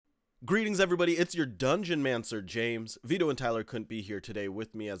Greetings, everybody. It's your Dungeon Mancer, James. Vito and Tyler couldn't be here today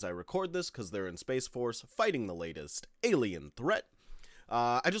with me as I record this because they're in Space Force fighting the latest alien threat.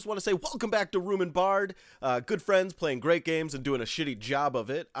 I just want to say welcome back to Room and Bard. Good friends playing great games and doing a shitty job of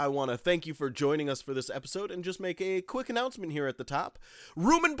it. I want to thank you for joining us for this episode and just make a quick announcement here at the top.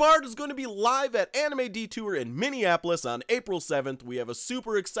 Room and Bard is going to be live at Anime Detour in Minneapolis on April 7th. We have a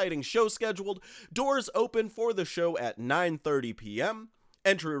super exciting show scheduled. Doors open for the show at 9:30 p.m.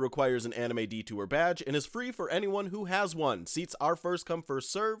 Entry requires an Anime Detour badge and is free for anyone who has one. Seats are first come,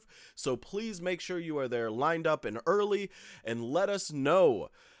 first serve, so please make sure you are there lined up and early and let us know.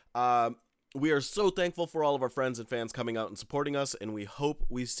 We are so thankful for all of our friends and fans coming out and supporting us, and we hope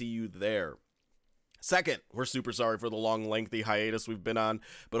we see you there. Second, we're super sorry for the long, lengthy hiatus we've been on,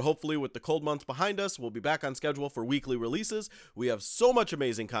 but hopefully with the cold months behind us, we'll be back on schedule for weekly releases. We have so much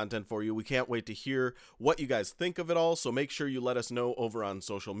amazing content for you. We can't wait to hear what you guys think of it all, so make sure you let us know over on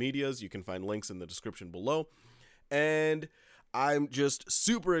social medias. You can find links in the description below. And I'm just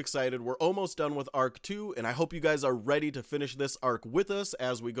super excited. We're almost done with Arc 2, and I hope you guys are ready to finish this arc with us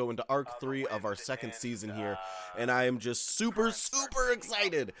as we go into Arc 3 of our second season here. And I am just super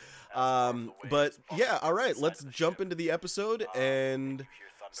excited. But yeah, all right, let's jump into the episode and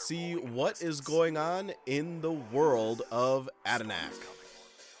see what is going on in the world of Adanac.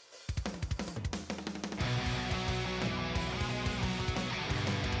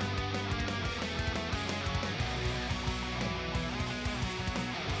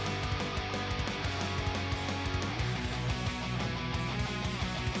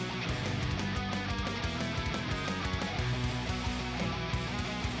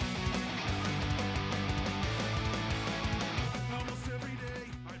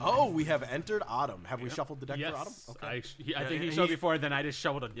 Oh, we have entered Autumn. Have we shuffled the deck for Autumn? Okay. I think he showed before, then I just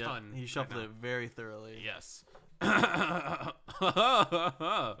shuffled a ton. He shuffled it very thoroughly. Yes. I'm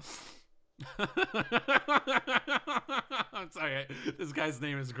sorry. This guy's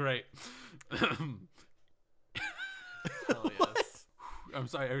name is great. Hell yes. I'm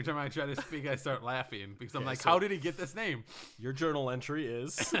sorry. Every time I try to speak, I start laughing because I'm Okay, like, so- how did he get this name? Your journal entry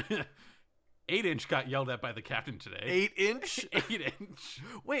is 8-inch got yelled at by the captain today. 8-inch? 8-inch.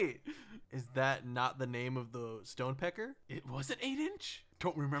 Wait, is that not the name of the stonepecker? It was it 8-inch?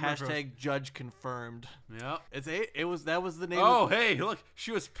 Don't remember. Hashtag judge confirmed. Yeah. It's 8. That was the name. Oh, of hey, look.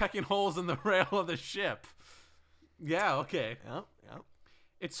 She was pecking holes in the rail of the ship. Yeah, okay. Yep.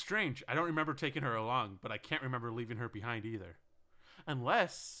 It's strange. I don't remember taking her along, but I can't remember leaving her behind either.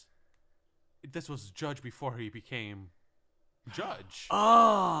 Unless this was Judge before he became Judge.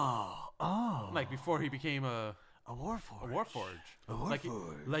 Oh. Like before he became a Warforged. Warforged.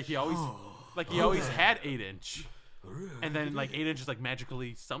 Like he always had 8-inch. And then like 8-inch is like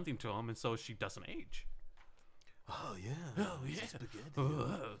magically something to him, and so she doesn't age. Oh yeah.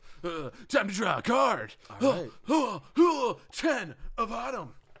 Time to draw a card. All right. 10 of Autumn.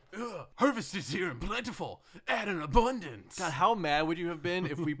 Harvest is here and plentiful. Add an abundance. God, how mad would you have been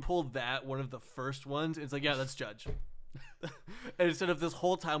if we pulled that one of the first ones? It's like, yeah, that's Judge. And instead of this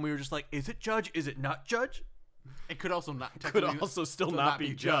whole time, we were just like, is it Judge? Is it not Judge? It could also not. Could also still not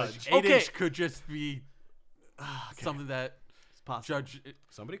be Judge. 8-inch could just be something that It's possible. Judge.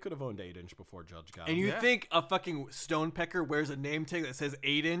 Somebody could have owned 8-inch before Judge got And him. you Yeah. think a fucking stonepecker wears a name tag that says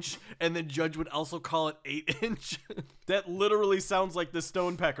 8-inch, and then Judge would also call it 8-inch? That literally sounds like the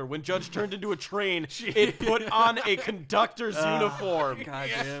Stonepecker. When Judge turned into a train, it put on a conductor's uniform. God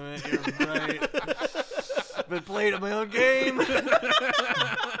damn it, you're right. Been playing at my own game.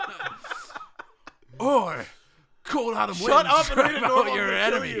 Or cold autumn Shut winds up and read it drive out normal, your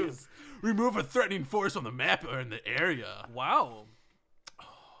I'm gonna kill you. enemies. Remove a threatening force on the map or in the area. Wow.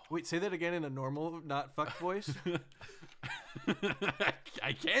 Wait, say that again in a normal, not fuck voice.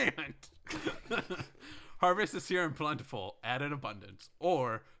 I can't. Harvest is here and plentiful. Add an abundance.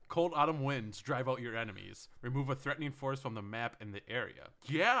 Or cold autumn winds drive out your enemies. Remove a threatening force from the map in the area.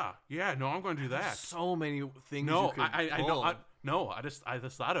 Yeah. No, I'm going to do that. So many things. No, you could I pull. know. I just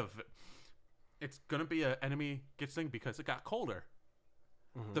thought of it. It's gonna be an enemy gets thing because it got colder.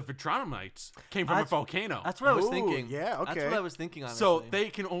 The Vitronamites came from a volcano, That's what I was Ooh, thinking. yeah, That's okay. what I was thinking. Honestly. so they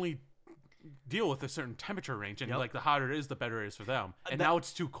can only deal with a certain temperature range, and Yep. like the hotter it is, the better it is for them. And that- now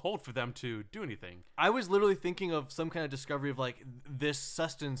it's too cold for them to do anything. I was literally thinking of some kind of discovery of like this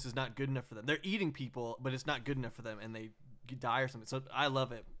sustenance is not good enough for them. They're eating people, but it's not good enough for them, and they die or something. So I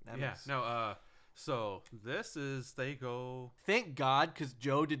love it. That Yeah. makes- No. So this is they go. Thank God, because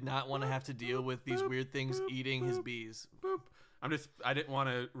Joe did not want to have to deal with these weird things eating his bees. Boop. I didn't want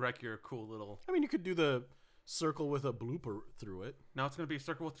to wreck your cool little. I mean, you could do the circle with a blooper through it. Now it's gonna be a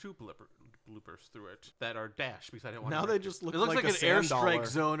circle with two bloopers through it that are dashed because I didn't want Now to. they just look It looks like a an sand airstrike dollar.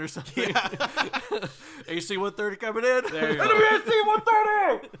 zone or something. AC-130 coming in. There you go.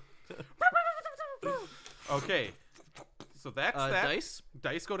 AC-130. Okay. So that's that.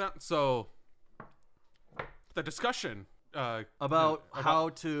 Dice go down. So the discussion About how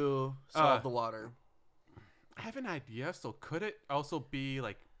to solve the water. I have an idea. So could it also be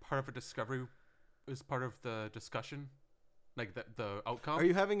like part of a discovery as part of the discussion? Like the outcome? Are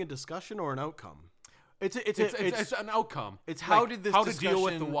you having a discussion or an outcome? It's an outcome. It's how Like, did this how to deal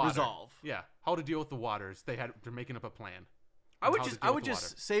with the discussion water. resolve? Yeah, how to deal with the waters. They're making up a plan. I would on how to just deal with the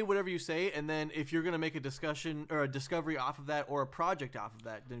water. say whatever you say, and then if you're gonna make a discussion or a discovery off of that or a project off of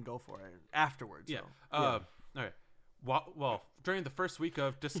that, then go for it afterwards. Yeah. so. All right. Well, during the first week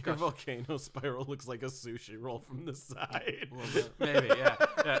of Your discussion, volcano spiral looks like a sushi roll from the side. A little bit. maybe,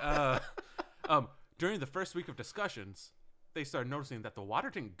 yeah. During the first week of discussions, they started noticing that the water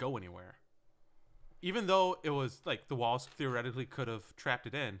didn't go anywhere. Even though it was like the walls theoretically could have trapped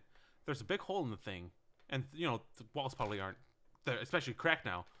it in, there's a big hole in the thing, and the walls probably aren't, they're especially cracked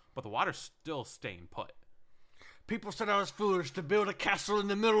now, but the water's still staying put. People said I was foolish to build a castle in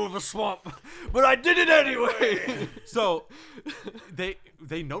the middle of a swamp, but I did it anyway. So they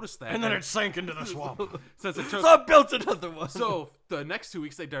noticed that, And then it sank into the swamp. since it So took. I built another one. So the next 2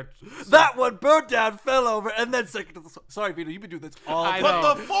 weeks they did. that one burned down, fell over, and then sank into the swamp. Sorry, Peter, you've been doing this all I day. know.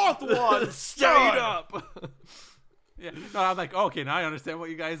 But the fourth one Stayed up. Yeah, no, I'm like, okay, now I understand what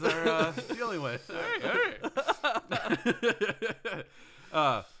you guys are dealing with. All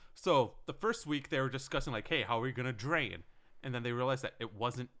right. So the first week they were discussing like, hey, how are we gonna drain? And then they realized that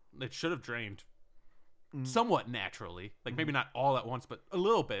it should have drained somewhat naturally, like maybe not all at once, but a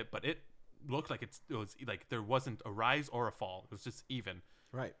little bit. But it looked like it was like there wasn't a rise or a fall; it was just even.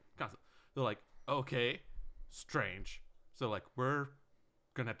 Right. Constant. They're like, okay, strange. So like we're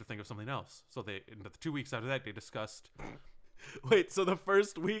gonna have to think of something else. So in the 2 weeks after that, they discussed. Wait, so the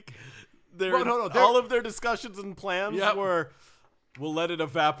first week, Well, no, all of their discussions and plans Yep. were, we'll let it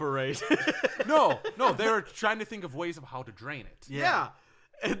evaporate. No, they were trying to think of ways of how to drain it. Yeah.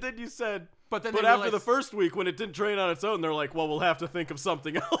 And then you said, But then but they after the realized- first week, when it didn't drain on its own, they're like, well, we'll have to think of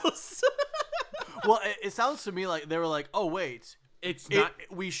something else. Well, it sounds to me like they were like, oh, wait. It's not.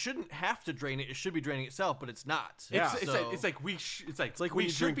 We shouldn't have to drain it. It should be draining itself, but it's not. Yeah. It's like It's like we when you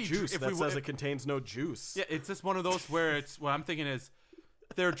should drink be juice if that we says it contains no juice. Yeah, it's just one of those where it's what I'm thinking is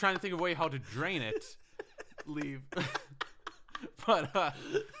they're trying to think of a way how to drain it, Leave.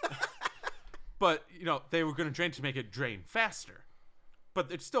 but they were going to drain to make it drain faster,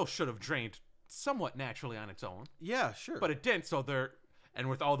 but it still should have drained somewhat naturally on its own. Yeah, sure. But it didn't. So and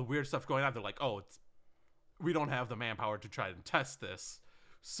with all the weird stuff going on, they're like, oh, we don't have the manpower to try and test this,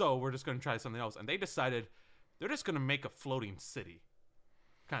 so we're just going to try something else. And they decided they're just going to make a floating city,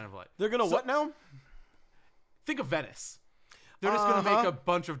 kind of like they're going to what now? think of Venice. They're just going to make Uh-huh. a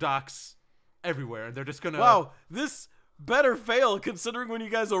bunch of docks everywhere, and they're just going to Wow, this better fail considering when you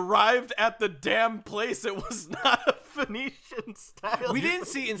guys arrived at the damn place, it was not a Phoenician style. We didn't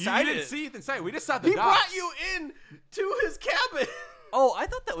see You inside didn't it. see it inside. We just saw the He docks. brought you in to his cabin. Oh, I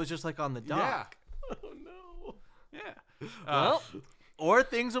thought that was just like on the Yeah. dock. Oh no. Yeah. Well, or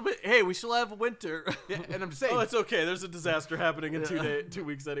things will be. Hey, we still have winter. Yeah, and I'm just saying. Oh, it's okay. There's a disaster happening in 2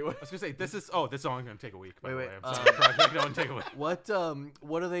 weeks anyway. I was gonna say this is only gonna take a week. By the Wait, way, wait, I'm sorry. Project don't take a week. What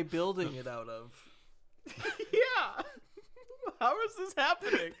are they building it out of? Yeah. How is this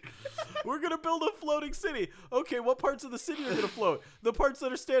happening? We're gonna build a floating city. Okay, what parts of the city are gonna float? The parts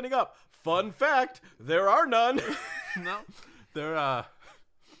that are standing up. Fun fact: there are none. No, they're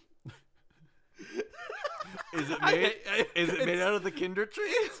Is it made? Is it made out of the Kinder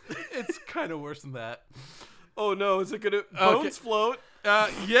tree? it's kind of worse than that. Oh no, is it gonna bones float?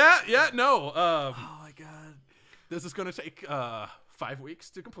 Yeah, no. Oh my god. This is gonna take 5 weeks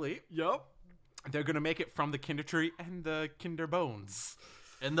to complete. Yup. They're gonna make it from the Kinder tree and the Kinder bones.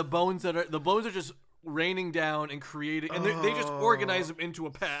 And the bones are just raining down and creating, and they just organize them into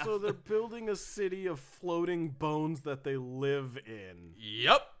a path. So they're building a city of floating bones that they live in.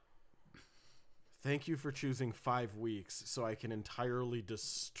 Yep. Thank you for choosing 5 weeks so I can entirely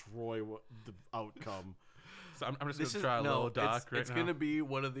destroy the outcome. So I'm just gonna try a little doc it's now. gonna be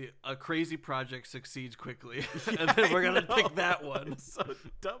one of a crazy project succeeds quickly, and then we're gonna pick that one. It's so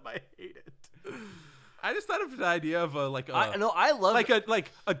dumb, I hate it. I just thought of the idea of I love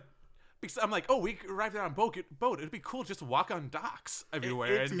because I'm like, oh, we arrived on a boat. It'd be cool just to walk on docks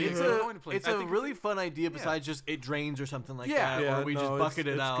everywhere. It's, and it's maybe a, going to places. it's I a think really fun idea besides just it drains or something like Yeah. that, Yeah, or we just no, bucket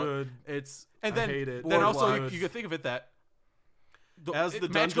it it's out. good. It's and I then hate it. then also Boardwalk. you can think of it that As the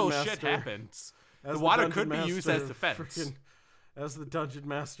magical dungeon shit master- happens. As The water dungeon could be used master as defense. frickin- As the dungeon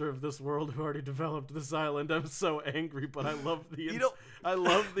master of this world who already developed this island, I'm so angry, but I love the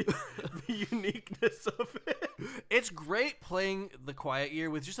the uniqueness of it. It's great playing the Quiet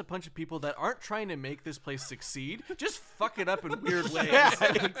Year with just a bunch of people that aren't trying to make this place succeed, just fuck it up in weird ways. Yeah,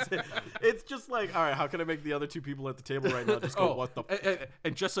 it's just like, all right, how can I make the other two people at the table right now just go, what the?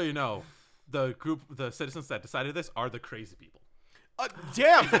 And just so you know, the citizens that decided this are the crazy people.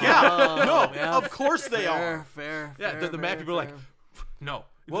 Damn, yeah, no, yeah. of course they are. Fair. Yeah, the mad people are like, no.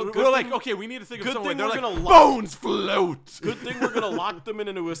 Well, We're good like, thing- okay, we need to think of good someone. thing They're we're like, gonna bones float. Good thing we're gonna lock them in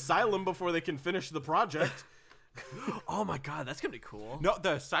an asylum before they can finish the project. Oh my god, that's gonna be cool. No,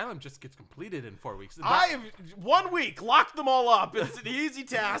 the asylum just gets completed in 4 weeks. 1 week, lock them all up. It's an easy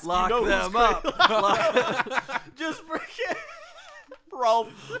task. Lock you know them who's up. Just forget, Rolf.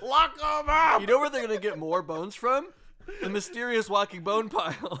 Lock them up. You know where they're gonna get more bones from? The mysterious walking bone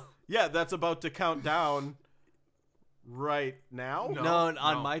pile. Yeah, that's about to count down right now. No,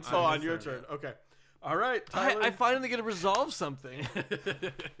 on my turn. Oh, on your turn. Okay. All right, Tyler. I finally get to resolve something.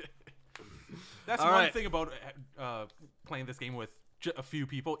 That's All one right. thing about playing this game with a few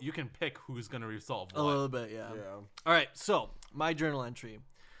people. You can pick who's going to resolve A what. little bit, yeah. Yeah. All right, so my journal entry.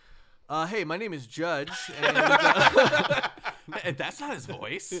 Hey, my name is Judge. And, And that's not his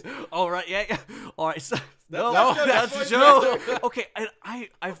voice. all right, yeah. All right, so, no, that's that's Joe. Okay, and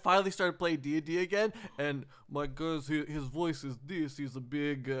I finally started playing D&D again, and my guys, his voice is this. He's a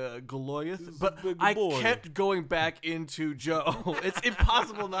big Goliath, but a big I boy. kept going back into Joe. It's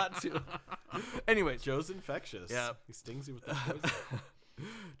impossible not to. Anyways, Joe's infectious. Yeah. He stings you with the poison.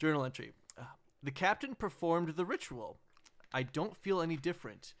 journal entry. The captain performed the ritual. I don't feel any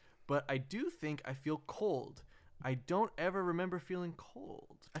different, but I do think I feel cold. I don't ever remember feeling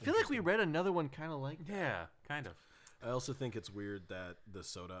cold. I feel like we read another one kind of like that. Yeah, kind of. I also think it's weird that the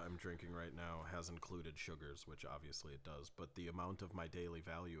soda I'm drinking right now has included sugars, which obviously it does, but the amount of my daily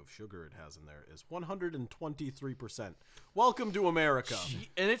value of sugar it has in there is 123%. Welcome to America.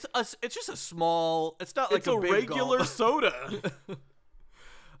 And it's just a small. It's not like It's a big regular gulp. soda.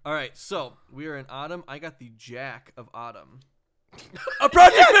 All right, so we are in autumn. I got the Jack of Autumn. A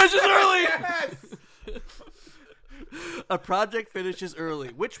project finishes early. A project finishes early.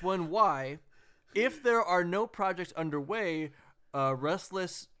 Which one? Why? If there are no projects underway,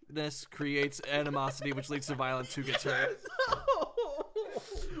 restlessness creates animosity, which leads to violence. Who gets hurt?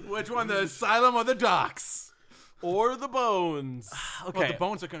 Which one? The asylum or the docks? Or the bones. Okay, Well, the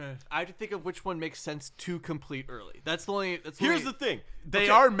bones are gonna. I have to think of which one makes sense to complete early. That's the only. Here's the thing. They Okay,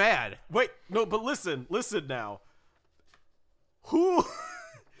 are mad. Wait, no, but listen now. Who?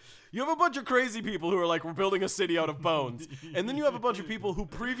 You have a bunch of crazy people who are like, we're building a city out of bones. And then you have a bunch of people who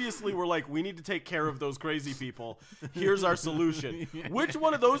previously were like, we need to take care of those crazy people. Here's our solution. Which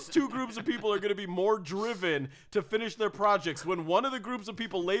one of those two groups of people are going to be more driven to finish their projects when one of the groups of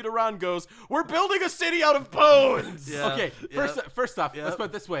people later on goes, we're building a city out of bones? Yeah. Okay, first off, Yep. let's put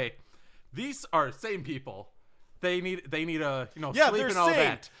it this way: these are sane people. They need a Yeah, sleep they're and all sane.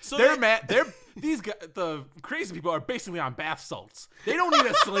 that. So They're they- mad. These guys, the crazy people are basically on bath salts. They don't need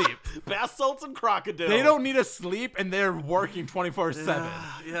to sleep. Bath salts and crocodile. They don't need to sleep, and they're working 24/7.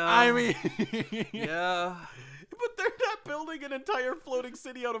 Yeah. I mean, Yeah. But they're not building an entire floating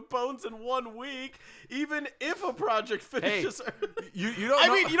city out of bones in 1 week, even if a project finishes. you don't. I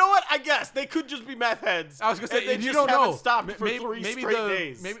know. mean, you know what? I guess they could just be meth heads. I was gonna say, and they you just don't haven't know. stopped for maybe, 3 maybe straight the,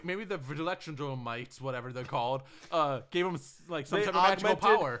 days. Maybe the Vigilantromites, whatever they're called, gave them like some They type of magical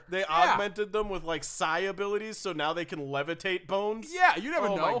power. They Yeah. augmented them with like psi abilities, so now they can levitate bones. Yeah, you never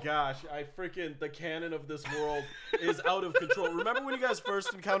Oh know. my gosh, the canon of this world is out of control. Remember when you guys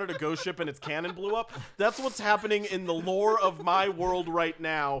first encountered a ghost ship and its cannon blew up? That's what's happening in the lore of my world right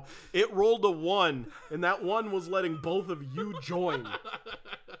now. It rolled a 1, and that 1 was letting both of you join.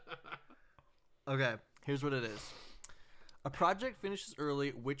 Okay, here's what it is. A project finishes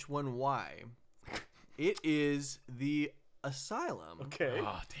early. Which one? Why? It is the asylum. Okay.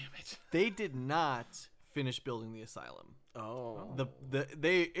 Oh damn it! They did not finish building the asylum. Oh.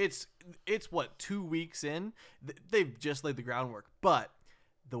 It's what, 2 weeks in? They've just laid the groundwork, but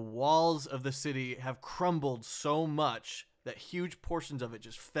the walls of the city have crumbled so much that huge portions of it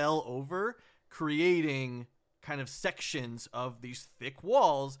just fell over, creating kind of sections of these thick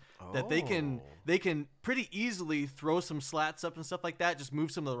walls that they can pretty easily throw some slats up and stuff like that, just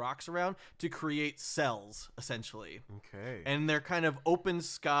move some of the rocks around to create cells essentially. Okay. And they're kind of open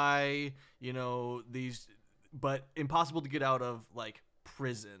sky, these, but impossible to get out of, like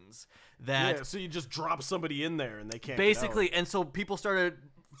prisons that Yeah, so you just drop somebody in there and they can't basically. And so people started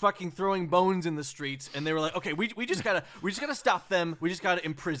fucking throwing bones in the streets, and they were like, okay, we just gotta stop them, we just gotta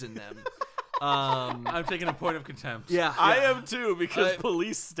imprison them. I'm taking a point of contempt. Yeah, I yeah. am too, because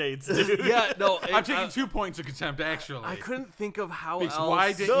police states, dude. Yeah, no, I'm taking 2 points of contempt, actually. I couldn't think of how Because else.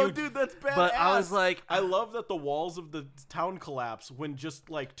 why did No, you... dude, that's badass. But I was like, I love that the walls of the town collapse when just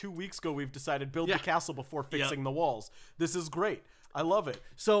like 2 weeks ago we've decided build Yeah. the castle before fixing the walls. This is great. I love it.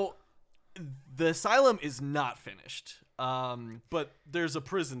 so the asylum is not finished. But there's a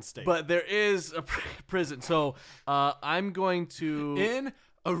prison state. But there is a prison. So I'm going to. In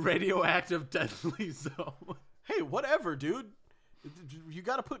a radioactive deadly zone. hey, whatever, dude. You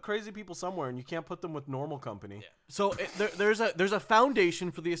got to put crazy people somewhere, and you can't put them with normal company. So there's a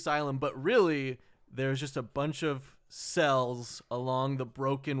foundation for the asylum, but really there's just a bunch of cells along the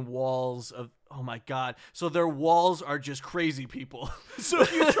broken walls of. Oh my god! So their walls are just crazy people. So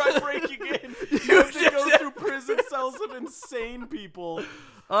if you try breaking in, you have to go through prison cells of insane people.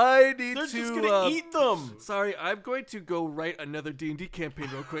 I need They're to. just gonna eat them, Sorry, I'm going to go write another D&D campaign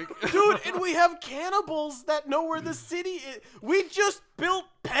real quick. dude. And we have cannibals that know where the city is. We just built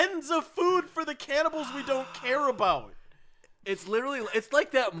pens of food for the cannibals we don't care about. It's literally, it's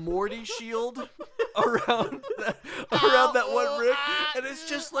like that Morty shield around that one brick, and it's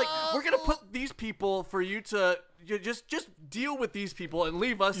just like we're gonna put these people for you to just deal with these people and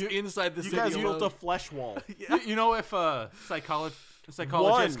leave us inside the You city. guys alone. built a flesh wall. You know, if psychologists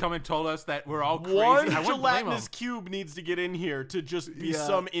One. come and told us that we're all crazy, One I wouldn't blame them. gelatinous cube needs to get in here to just be Yeah.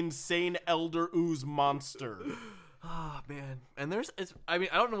 some insane elder ooze monster. Oh man, and I mean,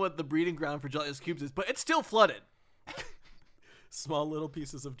 I don't know what the breeding ground for gelatinous cubes is, but it's still flooded. Small little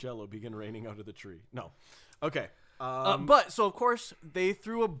pieces of jello begin raining out of the tree. No. Okay. But so of course they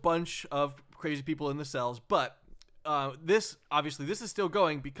threw a bunch of crazy people in the cells, but this is still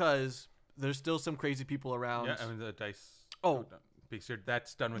going because there's still some crazy people around. Yeah, I mean the dice. Oh. because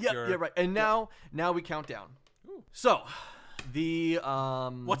that's done with Yeah, your. yeah, right. And now we count down. So, the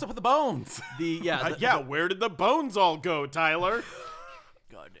What's up with the bones? Where did the bones all go, Tyler?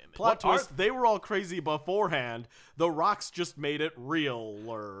 God damn it. Plot twist, they were all crazy beforehand. The rocks just made it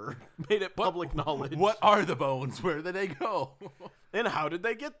realer. Made it public knowledge. What are the bones? Where did they go? And how did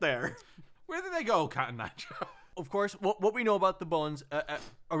they get there? Where did they go, Cotton Eye Joe? Of course, what we know about the bones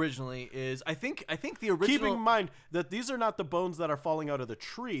originally is I think the original. Keeping in mind that these are not the bones that are falling out of the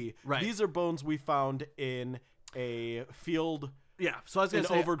tree. Right. These are bones we found in a field, Yeah, so I was gonna an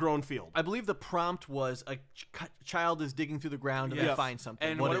say, overgrown field. I believe the prompt was a child is digging through the ground and they Yes. find something.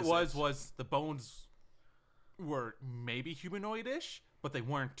 And what it is was the bones were maybe humanoid-ish, but they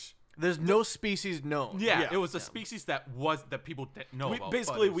weren't. There's no species known. Yeah. It was a species that people didn't know about.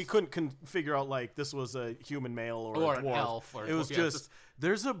 Basically, but we couldn't figure out like this was a human male or a an dwarf. elf or it was yeah, just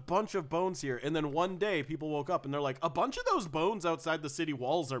there's a bunch of bones here, and then one day people woke up and they're like, a bunch of those bones outside the city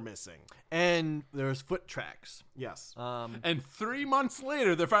walls are missing. And there's foot tracks. Yes. And 3 months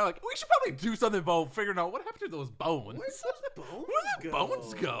later, they're finally like, we should probably do something about figuring out what happened to those bones. Where did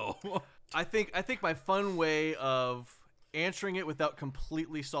bones go? I think my fun way of answering it without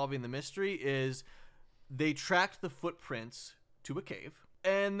completely solving the mystery is they tracked the footprints to a cave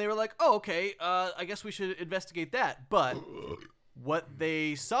and they were like, oh, okay, I guess we should investigate that. But what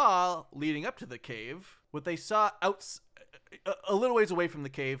they saw leading up to the cave, what they saw a little ways away from the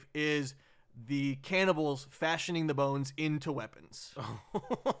cave is the cannibals fashioning the bones into weapons.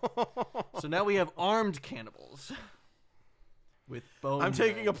 So now we have armed cannibals with bones. I'm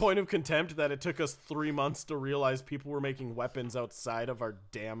taking a point of contempt that it took us 3 months to realize people were making weapons outside of our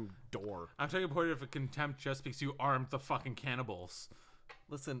damn door. I'm taking a point of contempt just because you armed the fucking cannibals.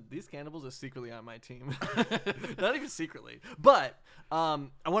 Listen, these cannibals are secretly on my team. Not even secretly. But I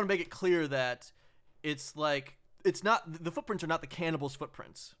want to make it clear that it's not the footprints are not the cannibals'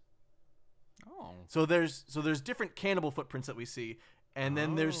 footprints. Oh. So there's different cannibal footprints that we see, and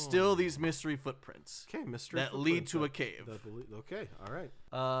then there's still these mystery footprints Okay, mystery that lead to a cave. Okay, all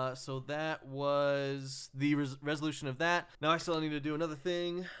right. So that was the resolution of that. Now I still need to do another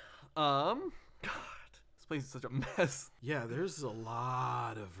thing. God, this place is such a mess. Yeah, there's a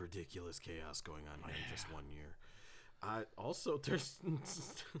lot of ridiculous chaos going on here in just 1 year. Also, there's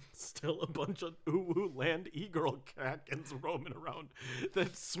still a bunch of ooh land e-girl krakens roaming around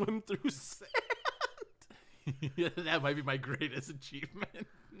that swim through sand. That might be my greatest achievement.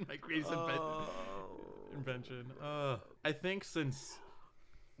 My greatest invention. I think since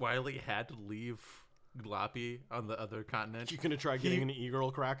Wiley had to leave Gloppy on the other continent, You gonna try getting an e-girl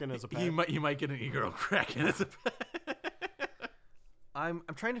kraken as a pet? he might get an e-girl kraken as a pet. I'm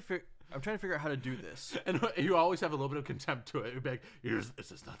trying to figure out how to do this. And you always have a little bit of contempt to it. You'd be like, it's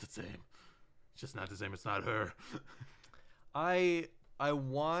just not the same. It's just not the same. It's not her. What I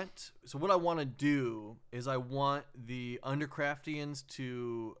want to do is I want the Undercraftians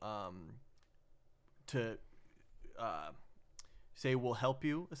to to say we'll help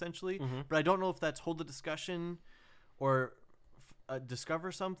you essentially. Mhm. But I don't know if that's hold a discussion or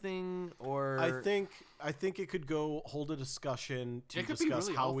discover something or I think it could go hold a discussion to It could be discuss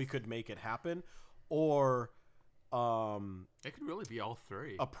really how all- we could make it happen, or It could really be all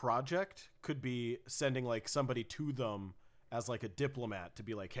three. a project could be sending like somebody to them as like a diplomat to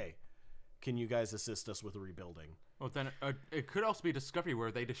be like, hey, can you guys assist us with rebuilding? Well, then it could also be Discovery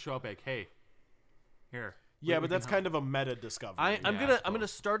where they just show up like, hey, here. Yeah, but that's kind of a meta discovery. I'm Yeah, gonna cool.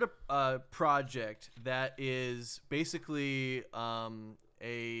 start a project that is basically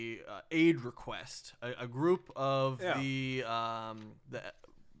a aid request. A group of Yeah. the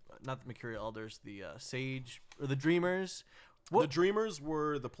not the Mercurial Elders, the Sage or the Dreamers. The Dreamers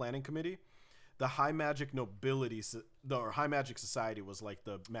were the planning committee. The High Magic Nobility, or High Magic Society, was like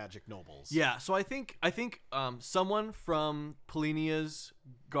the magic nobles. Yeah, so I think someone from Polinia's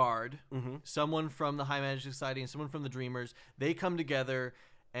guard, someone from the High Magic Society, and someone from the Dreamers, they come together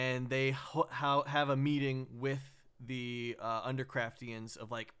and they have a meeting with the Undercraftians of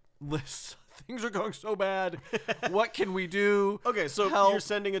like, listen, things are going so bad. What can we do? Okay, so Help. you're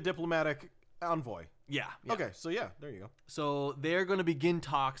sending a diplomatic envoy. Yeah. Okay, so yeah, there you go. So they're going to begin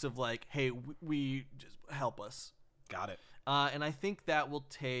talks of like, hey, we just help us. Got it. And I think that will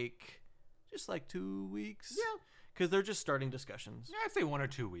take just like 2 weeks. Yeah. Because they're just starting discussions. Yeah, I'd say 1 or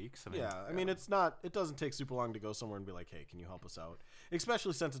 2 weeks. I mean, it doesn't take super long to go somewhere and be like, hey, can you help us out?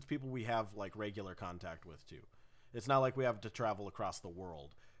 Especially since it's people we have like regular contact with too. It's not like we have to travel across the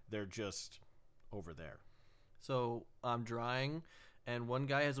world. They're just over there. So I'm drawing, and one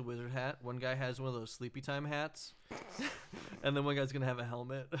guy has a wizard hat. One guy has one of those sleepy time hats. And then one guy's going to have a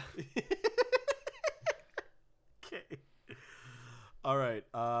helmet. Okay. All right.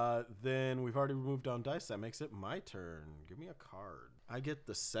 Then we've already moved on dice. That makes it my turn. Give me a card. I get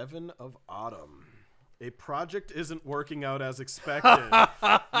the 7 of Autumn. A project isn't working out as expected.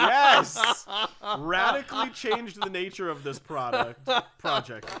 Yes! Radically changed the nature of this project.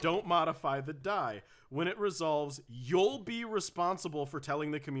 Don't modify the die. When it resolves, you'll be responsible for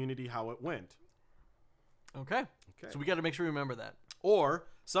telling the community how it went. Okay. Okay. So we got to make sure we remember that. Or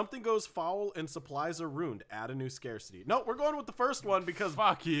something goes foul and supplies are ruined. Add a new scarcity. No, we're going with the first one because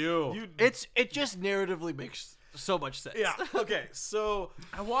Fuck you. you. It just narratively makes so much sense. Yeah. Okay. So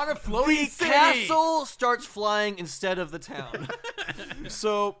I want a floating The castle starts flying instead of the town.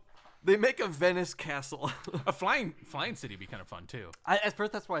 They make a Venice castle. A flying city would be kind of fun too. At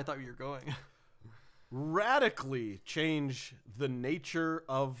first, that's where I thought you were going. radically change the nature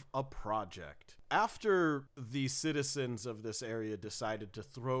of a project. After the citizens of this area decided to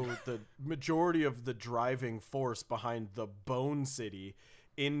throw the majority of the driving force behind the Bone City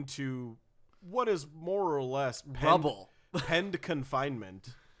into what is more or less Rubble. penned confinement,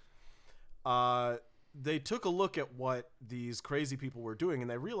 they took a look at what these crazy people were doing, and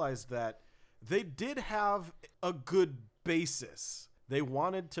they realized that they did have a good basis. They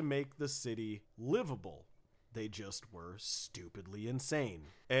wanted to make the city livable. They just were stupidly insane.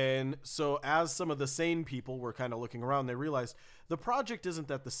 And so as some of the sane people were kind of looking around, they realized the project isn't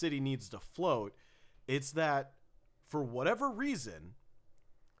that the city needs to float. It's that for whatever reason,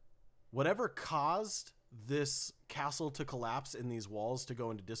 whatever caused this castle to collapse and these walls to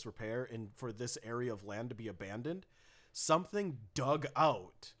go into disrepair and for this area of land to be abandoned, something dug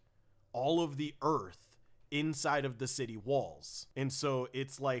out all of the earth inside of the city walls. And so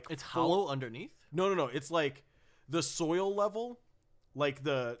it's like It's hollow underneath? No. It's like the soil level, like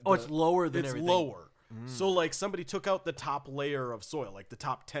the It's lower than it's everything. lower. So like somebody took out the top layer of soil, like the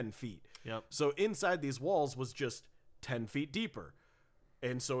top 10 feet. Yep. So inside these walls was just 10 feet deeper.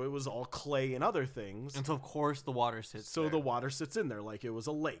 And so it was all clay and other things. And so, of course, the water sits So there. the water sits in there like it was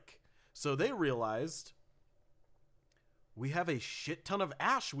a lake. So they realized we have a shit ton of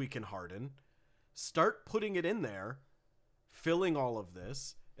ash we can harden. Start putting it in there, filling all of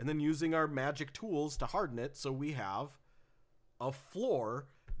this, and then using our magic tools to harden it so we have a floor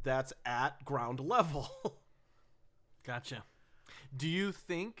that's at ground level. Gotcha. Do you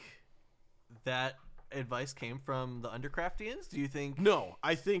think that advice came from the Undercraftians? Do you think... No,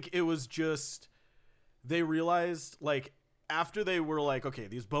 I think it was just they realized, like, after they were like, okay,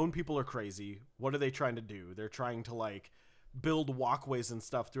 these bone people are crazy. What are they trying to do? They're trying to, like, build walkways and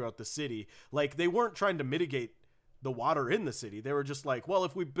stuff throughout the city. Like, they weren't trying to mitigate the water in the city. They were just like, well,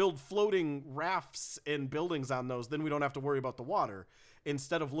 if we build floating rafts and buildings on those, then we don't have to worry about the water.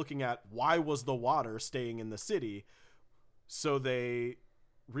 Instead of looking at why was the water staying in the city, so they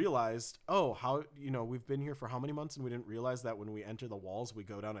realized, oh, how, we've been here for how many months and we didn't realize that when we enter the walls, we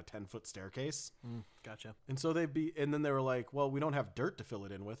go down a 10-foot staircase. Gotcha. And so and then they were like, well, we don't have dirt to fill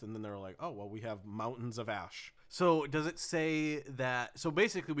it in with. And then they were like, oh, well, we have mountains of ash. So does it say that? So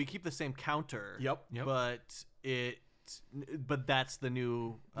basically, we keep the same counter. Yep. But that's the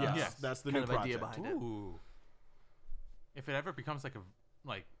new. Yes, that's the kind new of idea project. behind it. Ooh. If it ever becomes like a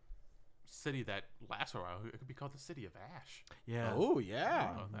city that lasts for a while, it could be called the City of Ash. Yeah. Oh, yeah.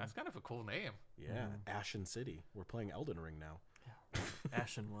 Oh, that's kind of a cool name. Yeah. Ashen City. We're playing Elden Ring now.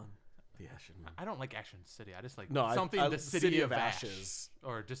 Ashen one. The Ashen one. I don't like Ashen City. I just like No, something I the City City of of Ash. Ashes.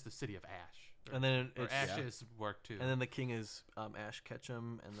 Or just the City of Ash. And then or it's Ashes work too. And then the king is Ash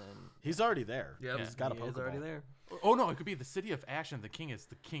Ketchum, and then He's already there. Yep. He's got a he Pokeball. is already there. Oh no, it could be the City of Ash and the king is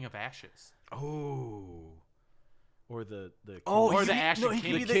the King of Ashes. Oh. Or the king, Oh, Or he the could be- Ashen no, he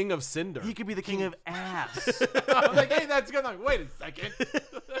King. could the be king of Cinder. He could be the king of ass. I was like, hey, that's good. I'm like, wait a second.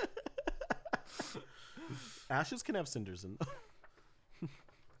 Ashes can have cinders in them.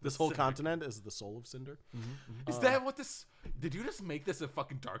 This whole continent is the soul of Cinder. Is that what this? Did you just make this a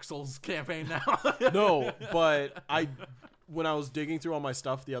fucking Dark Souls campaign now? No, but when I was digging through all my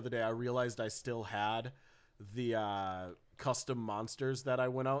stuff the other day, I realized I still had the custom monsters that I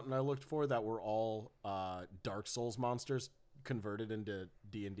went out and I looked for that were all Dark Souls monsters converted into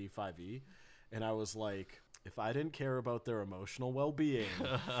D&D 5e. And I was like, if I didn't care about their emotional well-being.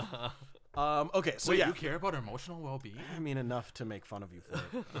 Okay, so Wait, yeah. you care about emotional well-being? I mean, enough to make fun of you for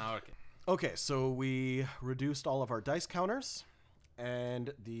it. Oh, okay. Okay, so we reduced all of our dice counters,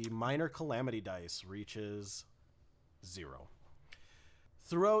 and the minor calamity dice reaches 0.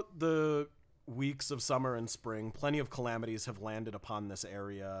 Throughout the weeks of summer and spring, plenty of calamities have landed upon this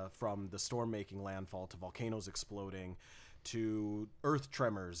area, from the storm making landfall to volcanoes exploding to earth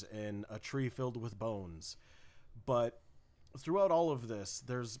tremors and a tree filled with bones. But throughout all of this,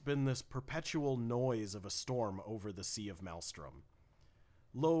 there's been this perpetual noise of a storm over the Sea of Maelstrom.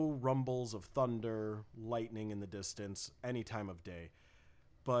 Low rumbles of thunder, lightning in the distance, any time of day.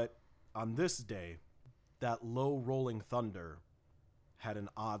 But on this day, that low rolling thunder had an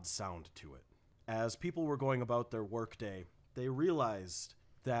odd sound to it. As people were going about their workday, they realized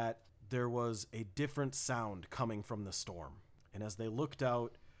that there was a different sound coming from the storm. And as they looked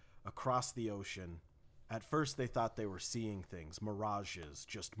out across the ocean, at first they thought they were seeing things, mirages,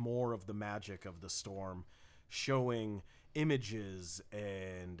 just more of the magic of the storm, showing images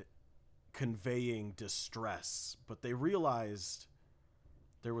and conveying distress. But they realized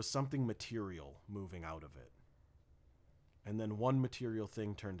there was something material moving out of it. And then one material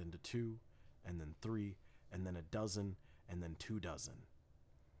thing turned into 2, and then 3, and then 12, and then 24.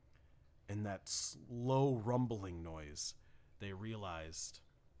 And that slow rumbling noise, they realized,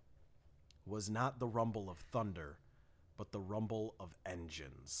 was not the rumble of thunder, but the rumble of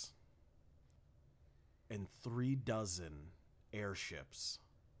engines. And 36 airships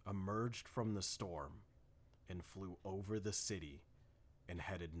emerged from the storm and flew over the city and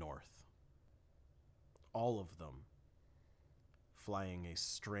headed north. All of them flying a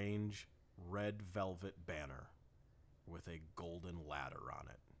strange red velvet banner with a golden ladder on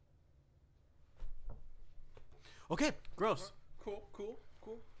it. Okay, Gross. Cool.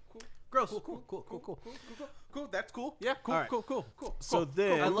 Gross. Cool. That's cool. Yeah, cool, All right. cool. So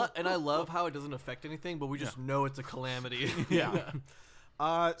then, I love how it doesn't affect anything, but we just know it's a calamity. yeah.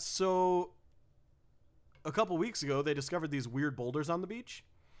 So a couple weeks ago, they discovered these weird boulders on the beach.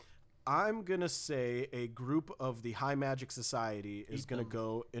 I'm going to say a group of the High Magic Society is going to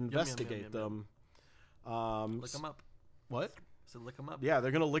go investigate yum. them. Lick them up. What? So lick them up. Yeah,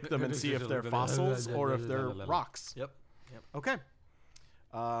 they're going to lick them and see if they're fossils or if they're rocks. Yep. Okay.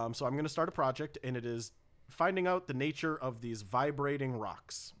 So I'm going to start a project, and it is finding out the nature of these vibrating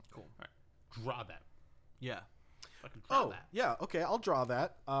rocks. Cool. All right. Draw that. Yeah. Fucking draw that. Yeah, okay, I'll draw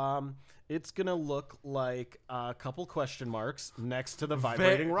that. It's going to look like a couple question marks next to the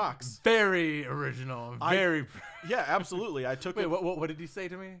vibrating rocks. Very original. Very. Yeah, absolutely. I took Wait, it. what did he say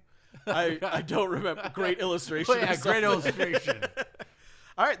to me? I don't remember. Great illustration. Yeah, or great something. illustration.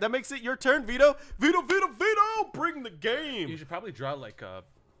 All right, that makes it your turn, Vito. Vito, bring the game. You should probably draw like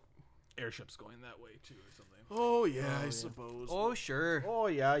airships going that way too, or something. Oh yeah, I suppose. Oh sure. Oh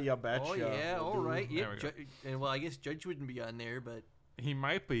yeah, you betcha. Oh yeah. We'll All do- right. Yeah. There we go. And well, I guess Judge wouldn't be on there, but He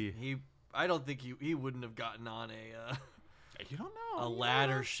might be. I don't think he wouldn't have gotten on You don't know. a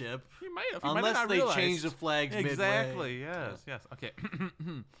ladder ship He might have. He might unless not they realized. change the flags Exactly. midway. Yes. Okay.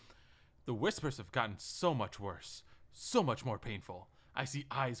 The whispers have gotten so much worse, so much more painful. I see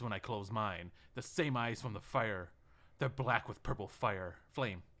eyes when I close mine, the same eyes from the fire. They're black with purple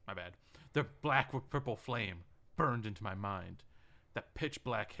flame. My bad. They're black with purple flame, burned into my mind. That pitch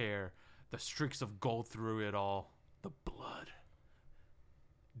black hair, the streaks of gold through it all, the blood.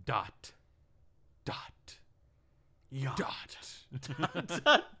 Dot. Dot. Yeah.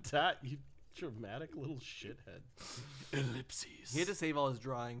 Dot. You dramatic little shithead. Ellipses. He had to save all his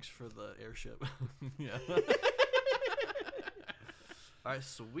drawings for the airship. Yeah. All right,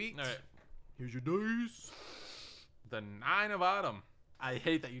 sweet. All right. Here's your dice. The 9 of Autumn. I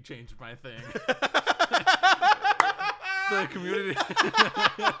hate that you changed my thing. The community.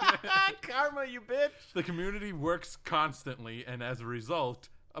 Karma, you bitch. The community works constantly, and as a result,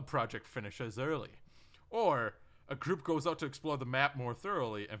 a project finishes early. Or a group goes out to explore the map more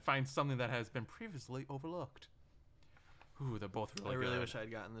thoroughly and finds something that has been previously overlooked. Ooh, they're both really I really good. wish I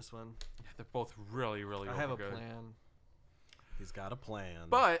had gotten this one. Yeah, they're both really, really I have a good. plan. He's got a plan.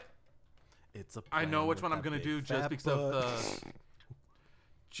 But it's a I plan know which with one I'm that gonna big do fat just butt.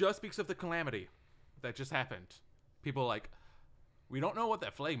 because of the calamity that just happened. People are like, we don't know what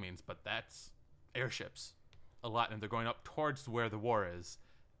that flag means, but that's airships a lot, and they're going up towards where the war is.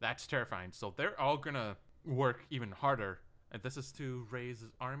 That's terrifying. So they're all gonna work even harder. And this is to raise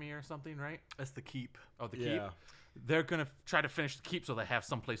army or something, right? That's the keep. Oh, the Yeah. keep. They're gonna try to finish the keep so they have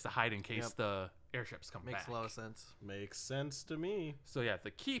someplace to hide in case Yep. the airships come Makes back. a lot of sense. Makes sense to me. So yeah,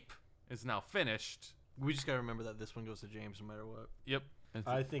 the keep is now finished. We just gotta remember that this one goes to James no matter what. Yep.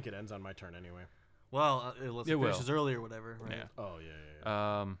 I think it ends on my turn anyway. Well, unless It it will. finishes early or whatever. Right? Yeah. Oh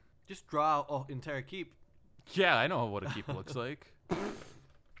yeah. Just draw entire keep. Yeah, I know what a keep looks like.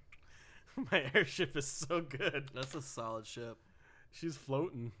 My airship is so good. That's a solid ship. She's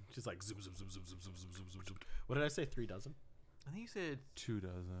floating. She's like zoom zoom zoom zoom zoom zoom zoom zoom zoom. What did I say? 3 dozen? I think you said 2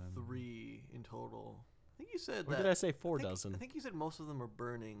 dozen. 3 in total. I think you said Or that. did I say 4 I think- dozen? I think you said most of them were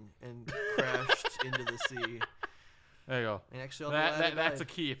burning and crashed into the sea. There you go. And actually, all the latter That's a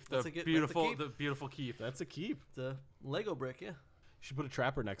died. keep. That's The a good- that's a beautiful, keep. the beautiful keep. That's a keep. The Lego brick, yeah. You should put a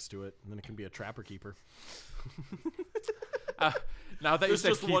trapper next to it, and then it can be a trapper keeper. Now that you There's said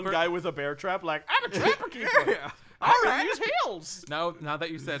just one keeper- guy with a bear trap, like, I'm a trapper keeper. All right, these heels. Now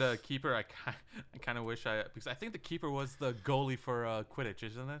that you said keeper, I kind of wish because I think the keeper was the goalie for Quidditch,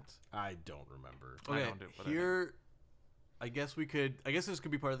 isn't it? I don't remember. I Okay, don't do it, but I know. here, I guess this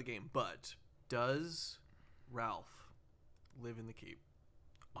could be part of the game, but does Ralph live in the keep?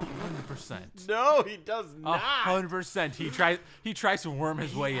 100%. No, he does not. 100%. He tries to worm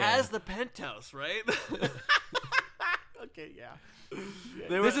his way He in. has the penthouse, right? Okay, yeah.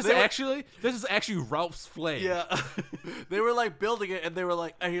 This is actually Ralph's flame. Yeah. They were like building it, and they were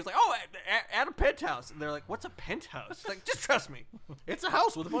like, and he was like, oh, add a penthouse. And they're like, what's a penthouse? He's like, just trust me. It's a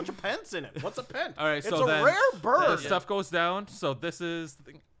house with a bunch of pents in it. What's a pent? All right, it's so a then rare the bird. stuff goes down. So this is the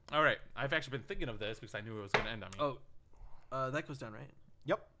thing. All right, I've actually been thinking of this because I knew it was going to end on me. Oh, that goes down, right?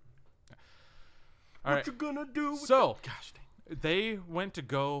 Yep. All right. What you gonna do? With So gosh dang. they went to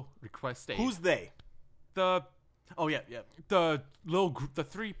go request aid. Who's they? the Oh, yeah. the little the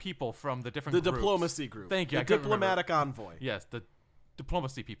 3 people from the different The groups. diplomacy group. Thank you. The I couldn't remember. diplomatic envoy. Yes, the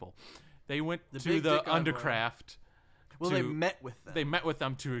diplomacy people. They went The to big the dick envoy. Undercraft. Well, to- they met with them. They met with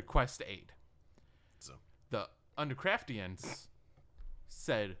them to request aid. So The Undercraftians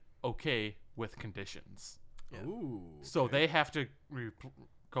said okay with conditions. Yeah. ooh. So they have to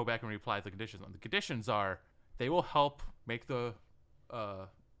go back and reply to the conditions. And the conditions are they will help make the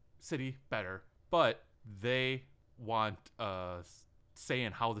city better, but they want say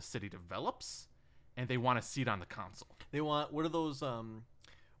in how the city develops, and they want a seat on the council. They want what are those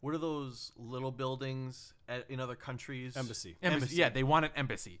little buildings in other countries? Embassy. Embassy. Yeah, they want an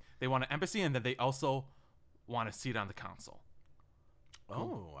embassy. They want an embassy, and then they also want a seat on the council.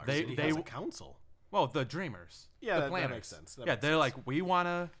 Oh, our They- city they has a w- council. Well, the dreamers. Yeah, the that planners. makes sense. That Yeah, makes they're sense. like, we want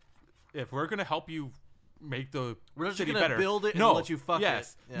to, if we're going to help you make the We're not just city gonna better. build it and no, let you fuck it.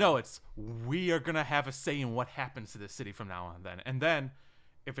 yes. Yeah. No, it's we are going to have a say in what happens to the city from now on then. And then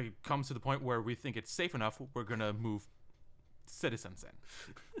if it comes to the point where we think it's safe enough, we're going to move citizens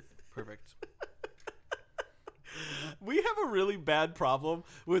in. Perfect. We have a really bad problem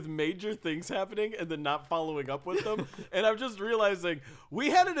with major things happening and then not following up with them. And I'm just realizing we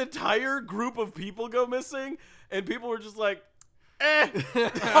had an entire group of people go missing, and people were just like,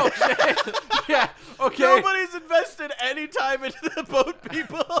 Okay. Yeah. Okay. nobody's invested any time into the boat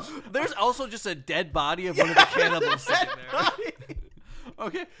people. There's also just a dead body of one of the cannibals sitting there.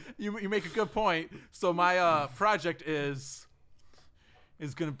 Okay. You make a good point. So my project is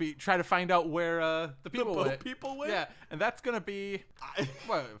going to be try to find out where the people boat went. people went? Yeah, and that's going to be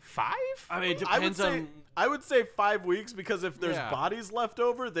what 5? I mean, it I would depends say on. I would say 5 weeks, because if there's Yeah. bodies left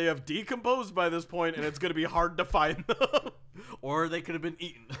over, they have decomposed by this point, and it's going to be hard to find them. Or they could have been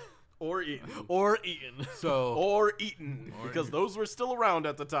eaten. Or eaten. or eaten. So Or eaten. Because those were still around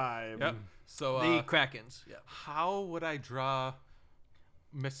at the time. yep. So The Krakens. Yeah. how would I draw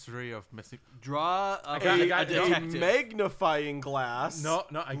mystery of missing? Draw a, got- I a got- A detective. magnifying glass. No,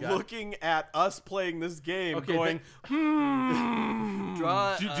 I got. Looking at us playing this game, Okay, going,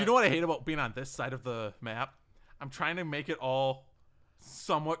 Draw. Do you know what I hate about being on this side of the map? I'm trying to make it all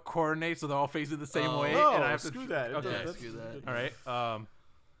somewhat coordinate so they're all facing the same way, no, and I have to screw that. Okay. That's- Screw that. All right.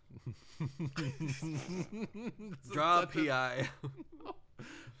 Draw a PI.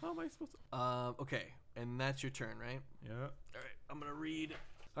 How am I supposed to? Okay, and that's your turn, right? Yeah. All right, I'm gonna read.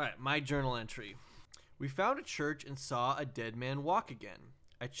 All right, my journal entry. We found a church and saw a dead man walk again.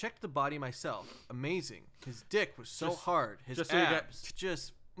 I checked the body myself. Amazing. His dick was so hard. His just so you get- abs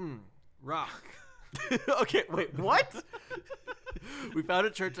just rock. Okay, wait, what? We found a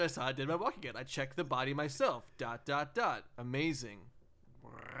church and I saw a dead man walk again. I checked the body myself. ... Amazing.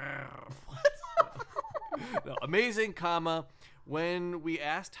 No, amazing, comma. When we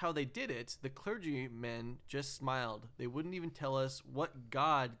asked how they did it, the clergymen just smiled. They wouldn't even tell us what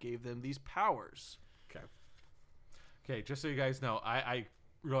God gave them these powers. Okay. Okay, just so you guys know, I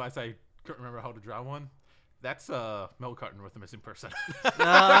realized I couldn't remember how to draw one. That's a milk carton with a missing person.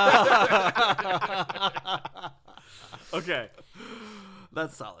 Okay.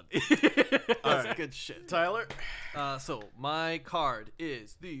 That's solid. That's right. good shit. Tyler? So my card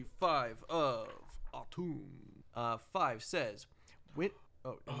is the 5 of Autumn. 5 says, am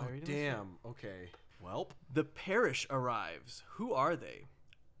I reading this? Damn. Okay. Welp. The parish arrives. Who are they?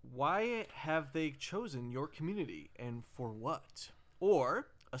 Why have they chosen your community, and for what? Or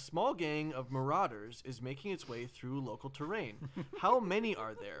a small gang of marauders is making its way through local terrain. How many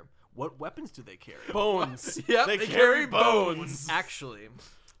are there? What weapons do they carry? Bones. Yep, they they carry carry bones. Actually,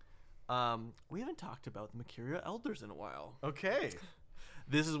 we haven't talked about the Mercurial Elders in a while. Okay.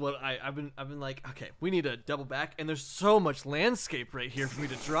 This is what I've been like, okay, we need to double back, and there's so much landscape right here for me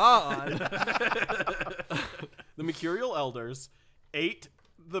to draw on. The Mercurial Elders ate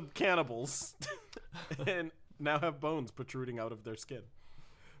the cannibals and now have bones protruding out of their skin.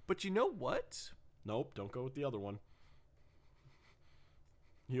 But you know what? Nope, don't go with the other one.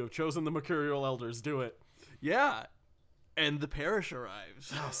 You have chosen the Mercurial Elders. Do it. Yeah. And the parish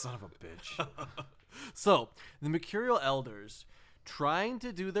arrives. Oh, son of a bitch. So, the Mercurial Elders trying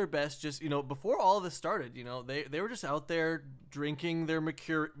to do their best, just, before all of this started, they were just out there drinking their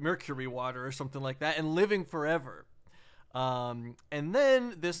mercury water or something like that and living forever. And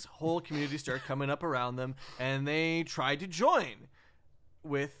then this whole community started coming up around them, and they tried to join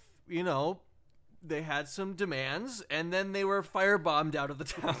with, they had some demands, and then they were firebombed out of the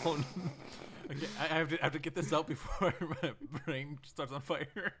town. Okay, I have to get this out before my brain starts on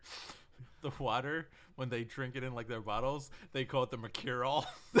fire. The water, when they drink it in like their bottles, they call it the Mercurial.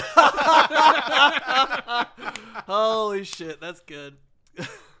 Holy shit, that's good. I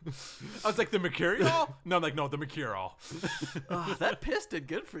was like, the Mercurial? No, I'm like, no, the Mercurial. Oh, that piss did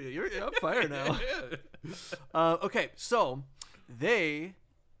good for you. You're on fire now. Okay, so they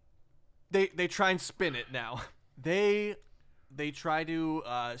try and spin it now. They try to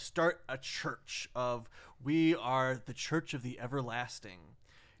start a church of, we are the church of the everlasting.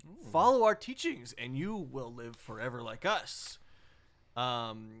 Follow our teachings and you will live forever like us.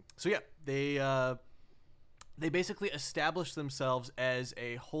 So yeah, they basically established themselves as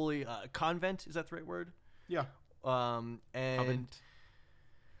a holy convent. Is that the right word? Yeah. And Convent.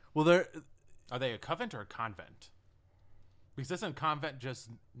 well, they're Are they a convent or a convent? Because isn't convent just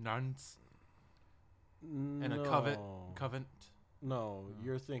nuns? And a convent? No,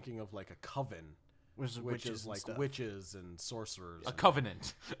 you're thinking of like a coven, which witches is and like stuff. witches and sorcerers. A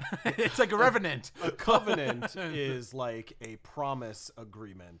covenant. It's like a revenant. A covenant is like a promise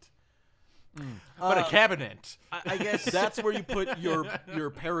agreement. But a cabinet. I guess That's where you put your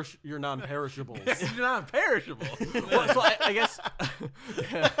non-perishables. It's not perishable. Well, so I guess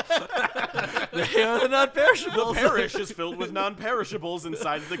they are not perishable. The parish is filled with non-perishables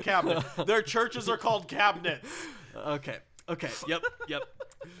inside of the cabinet. Their churches are called cabinets. Okay. Yep.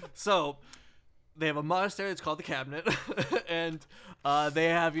 So they have a monastery that's called the Cabinet, and they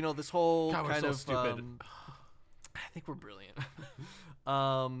have this whole God, we're kind so of stupid. I think we're brilliant.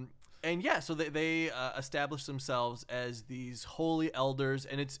 And yeah, so they establish themselves as these holy elders,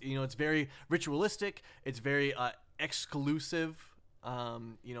 and it's it's very ritualistic. It's very exclusive.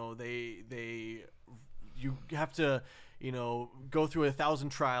 You have to go through 1,000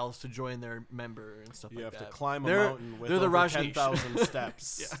 trials to join their member and stuff You like have that. to climb a They're- mountain with they're the over Rajneesh. 10,000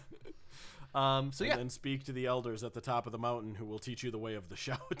 steps. So And yeah, then speak to the elders at the top of the mountain who will teach you the way of the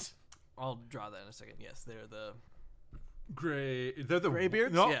shout. I'll draw that in a second. Yes, they're the Gray. They're the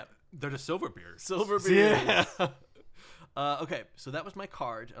Graybeards? No, Yeah. they're the Silverbeards. Silverbeard. Yeah. Okay, so that was my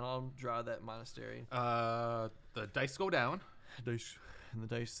card, and I'll draw that monastery. The dice go down. Dice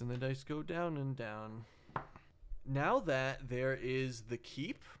and the dice go down and down. Now that there is the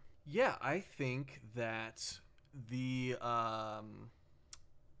keep, yeah, I think that the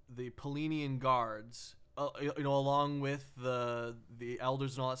Polinian guards, along with the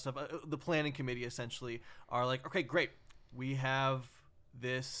elders and all that stuff, the planning committee essentially are like, okay, great, we have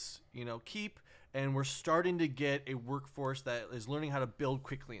this, keep, and we're starting to get a workforce that is learning how to build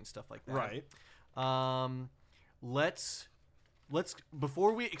quickly and stuff like that. Right. Let's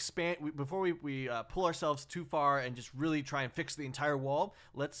before we expand, before we pull ourselves too far and just really try and fix the entire wall,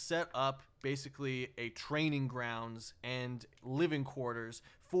 let's set up basically a training grounds and living quarters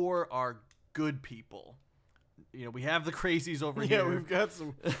for our good people. We have the crazies over here. Yeah, we've got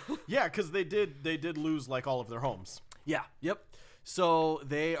some. Yeah, because they did lose like all of their homes. Yeah. Yep. So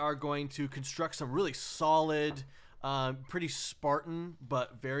they are going to construct some really solid, pretty Spartan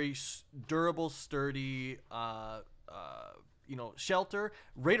but very durable, sturdy, shelter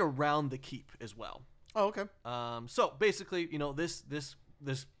right around the keep as well. Oh, okay. So basically,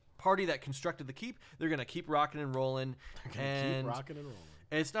 this party that constructed the keep, they're gonna keep rocking and rolling. Keep rocking and rolling.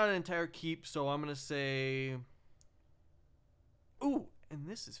 It's not an entire keep, so I'm gonna say, ooh, and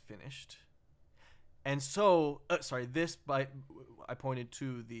this is finished. And so, I pointed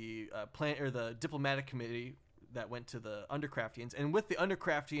to the the diplomatic committee that went to the Undercraftians, and with the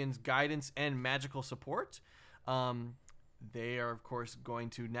Undercraftians' guidance and magical support, they are of course going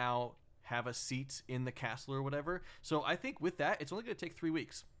to now have a seat in the castle or whatever. So I think with that, it's only going to take 3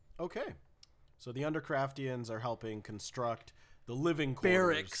 weeks. Okay. So the Undercraftians are helping construct the living quarters.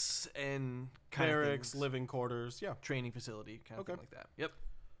 Barracks and Barracks, living quarters, yeah. training facility, kind of thing like that. Yep.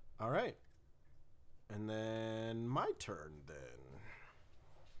 All right. And then my turn, then.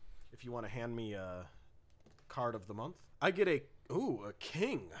 If you want to hand me a card of the month. I get a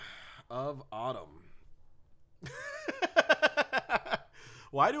King of Autumn.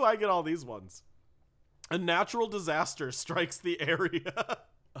 Why do I get all these ones? A natural disaster strikes the area.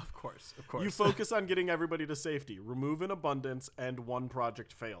 Of course. You focus on getting everybody to safety. Remove an abundance and one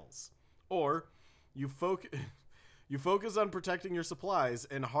project fails. Or you focus on protecting your supplies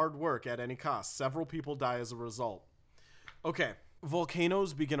and hard work at any cost. Several people die as a result. Okay,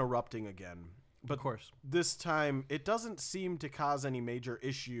 volcanoes begin erupting again. But of course. This time, it doesn't seem to cause any major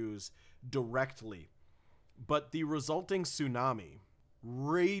issues directly. But the resulting tsunami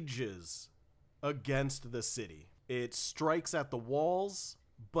rages against the city. It strikes at the walls,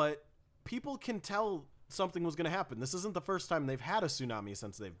 but people can tell something was going to happen. This isn't the first time they've had a tsunami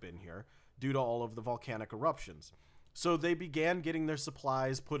since they've been here, due to all of the volcanic eruptions. So they began getting their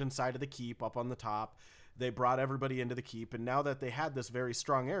supplies put inside of the keep up on the top. They brought everybody into the keep, and now that they had this very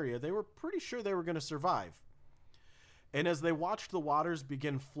strong area, they were pretty sure they were going to survive. And as they watched the waters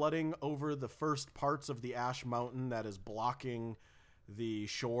begin flooding over the first parts of the ash mountain that is blocking the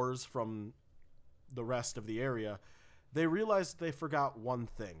shores from the rest of the area, they realized they forgot one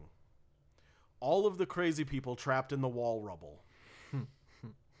thing. All of the crazy people trapped in the wall rubble.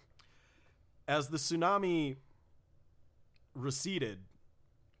 As the tsunami receded,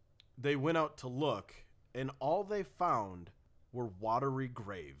 they went out to look, and all they found were watery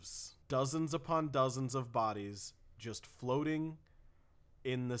graves. Dozens upon dozens of bodies just floating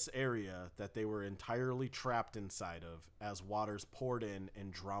in this area that they were entirely trapped inside of as waters poured in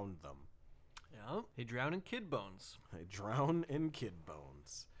and drowned them. Yeah, they drown in kid bones. They drown in kid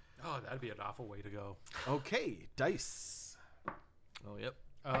bones. Oh, that'd be an awful way to go. Okay, dice. Oh, yep.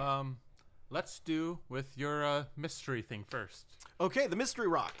 Let's do with your mystery thing first. Okay, the mystery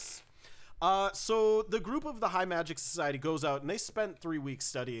rocks. So the group of the High Magic Society goes out, and they spent 3 weeks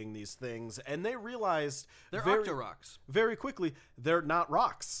studying these things, and they realized They're Octorocks. very quickly they're not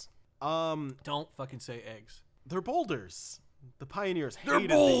rocks. Don't fucking say eggs. They're boulders. The pioneers They're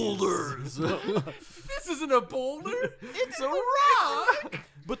hated boulders. This isn't a boulder. It's a rock.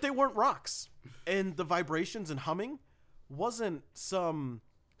 But they weren't rocks, and the vibrations and humming wasn't some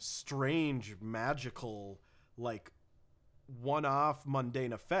strange magical like one-off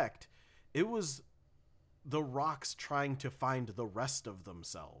mundane effect. It was the rocks trying to find the rest of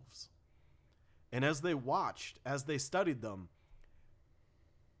themselves. And as they watched, as they studied them,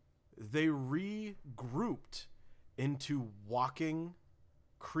 they regrouped into walking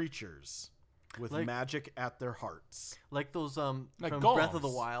creatures with Like- magic at their hearts. Like those Like from Breath of the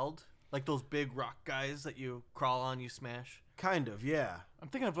golems. Wild. Like those big rock guys that you crawl on, you smash. Kind of, yeah. I'm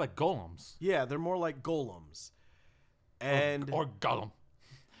thinking of like golems. Yeah, they're more like golems. And or Gollum.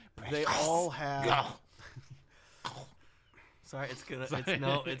 they all have Sorry, it's gonna. Sorry.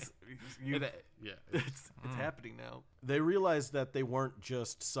 It's Yeah. it's happening now. They realized that they weren't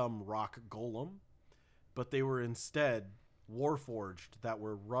just some rock golem, but they were instead warforged that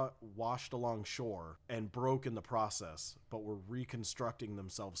were washed along shore and broke in the process, but were reconstructing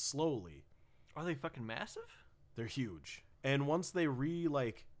themselves slowly. Are they fucking massive? They're huge. And once they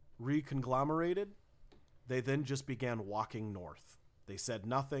reconglomerated, they then just began walking north. They said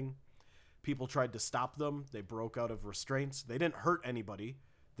nothing. People tried to stop them. They broke out of restraints. They didn't hurt anybody.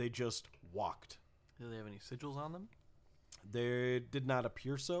 They just walked. Do they have any sigils on them? They did not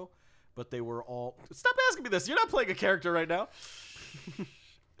appear so, but they were all... Stop asking me this. You're not playing a character right now. Don't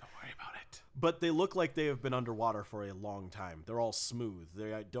worry about it. But they look like they have been underwater for a long time. They're all smooth.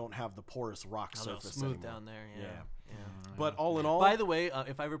 They don't have the porous rock surface smooth anymore. down there. Yeah. But all in all... By the way,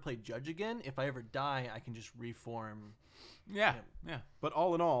 if I ever play Judge again, if I ever die, I can just reform. Yeah. But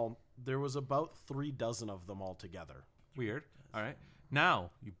all in all, there was about 36 of them all together. Weird. All right.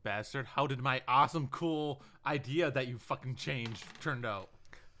 Now, you bastard, how did my awesome, cool idea that you fucking changed turned out?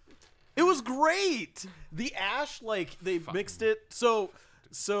 It was great. The ash, like they mixed it. So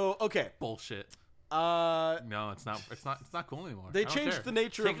okay. Bullshit. No, it's not cool anymore. They I don't changed care. the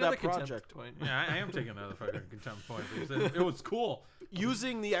nature Take of another that contempt project. point. Yeah, I am taking another fucking contempt point. Because it was cool.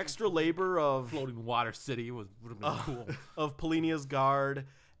 Using the extra labor of Floating water city would have been cool. of Polinia's guard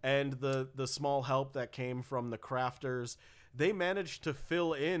and the small help that came from the crafters, they managed to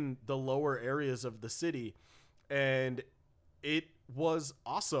fill in the lower areas of the city, and it was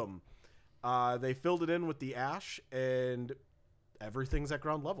awesome. They filled it in with the ash, and everything's at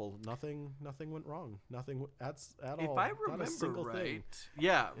ground level. Nothing went wrong. Nothing at all. If I Not a remember single right, thing.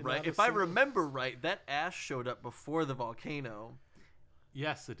 yeah, Not right. a If I single- remember right, that ash showed up before the volcano,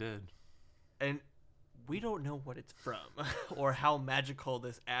 Yes, it did. and we don't know what it's from or how magical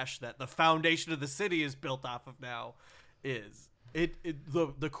this ash that the foundation of the city is built off of now is.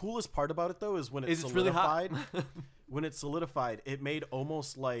 The coolest part about it though is when it It's really hot. solidified. When it solidified, it made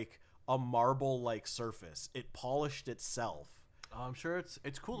almost like a marble-like surface. It polished itself. Oh, I'm sure it's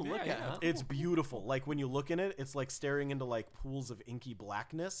cool to Yeah, look yeah. at. Huh? It's beautiful. Like when you look in it, it's like staring into like pools of inky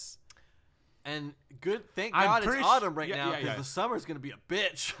blackness. And good, thank I'm God it's pretty autumn right yeah, now yeah, because yeah. the summer's gonna be a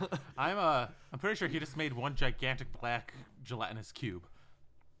bitch. I'm pretty sure he just made one gigantic black gelatinous cube.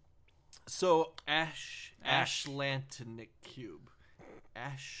 So Ashlantinic cube.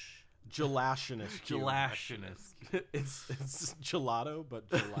 gelatinous cube. Gelatinous. It's gelato, but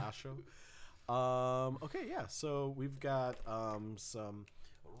gelasho. Okay, yeah. So we've got some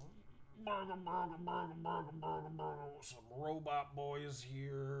robot boys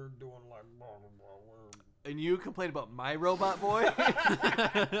here doing like And you complained about my robot boy? they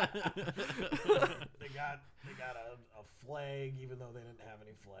got a flag even though they didn't have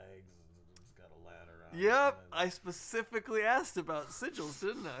any flags. It's got a ladder on it. Yep, And I specifically asked about sigils,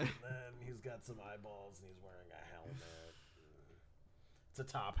 didn't I? then he's got some eyeballs and he's wearing a helmet. It's a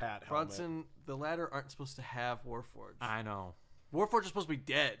top hat helmet. Bronson, the ladder aren't supposed to have Warforged. I know. Warforged is supposed to be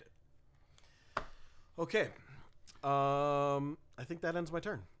dead. Okay. I think that ends my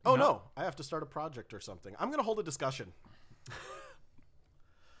turn. Oh no, I have to start a project or something. I'm going to hold a discussion.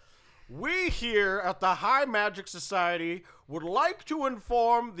 We here at the High Magic Society would like to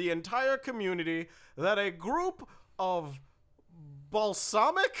inform the entire community that a group of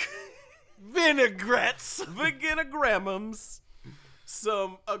balsamic Vinaigrettes! vinaigrams,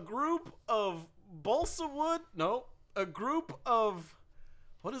 a group of balsa wood, a group of,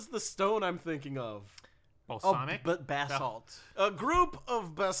 what is the stone I'm thinking of? Balsamic? But basalt. A group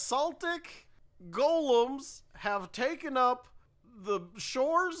of basaltic golems have taken up the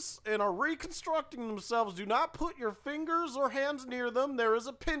shores and are reconstructing themselves. Do not put your fingers or hands near them. There is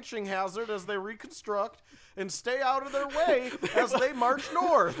a pinching hazard as they reconstruct, and stay out of their way as they march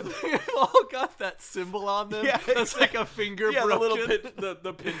north. They've all got that symbol on them. Yeah, That's like a finger Yeah, broken. the little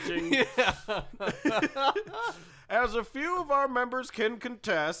the pinching. Yeah. As a few of our members can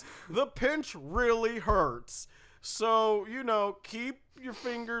contest, the pinch really hurts. So, keep your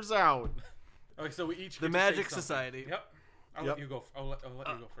fingers out. Okay, so we each The get to say Magic something. Society. Yep. I'll Yep. let you go. I'll let you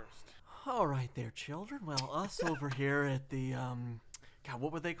go first. All right there, children. Well, us over here at the God,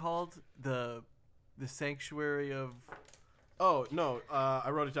 what were they called? The sanctuary of Oh, no,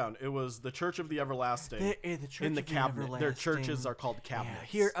 I wrote it down. It was the Church of the Everlasting. the Church in the of the cabinet. Their churches Everlasting. are called cabinets. Yeah,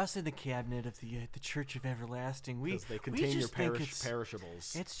 here us in the cabinet of the Church of Everlasting. Because they we contain your just think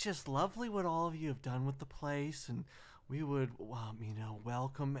perishables. It's just lovely what all of you have done with the place, and we would,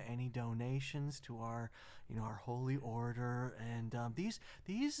 welcome any donations to our, our holy order. And these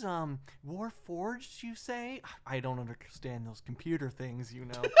Warforged, you say? I don't understand those computer things,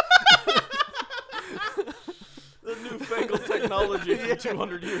 The newfangled technology from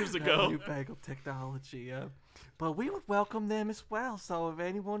 200 years ago. Newfangled technology, yeah. But we would welcome them as well. So if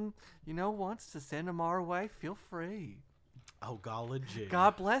anyone, wants to send them our way, feel free. Oh, golly gee.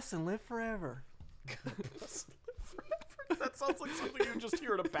 God bless and live forever. That sounds like something you just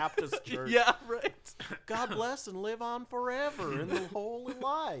hear at a Baptist church. Yeah, right. God bless and live on forever in the holy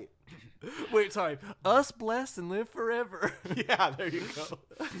light. Wait, sorry. Us bless and live forever. Yeah, there you go.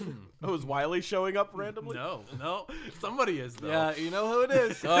 Oh, is Wiley showing up randomly? No. Somebody is, though. Yeah, you know who it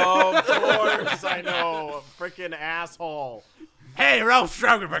is. Oh, of course, I know. A freaking asshole. Hey, Ralph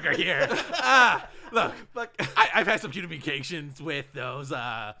Strougenberger here. Look, I've had some communications with those,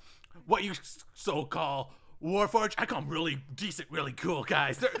 what you so-call Warforged. I call them really decent, really cool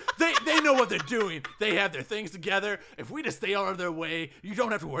guys. They know what they're doing. They have their things together. If we just stay out of their way, you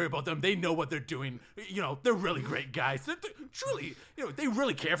don't have to worry about them. They know what they're doing. They're really great guys. They're truly, they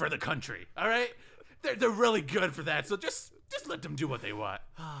really care for the country. All right, they're really good for that. So just let them do what they want.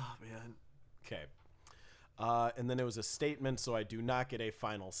 Oh, man. Okay. And then it was a statement, so I do not get a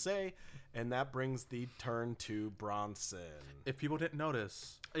final say. And that brings the turn to Bronson. If people didn't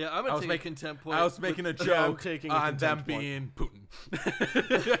notice, Yeah, I'm going to take a contempt point. I was making a Yeah, I'm joke taking a on them contempt point. being Putin.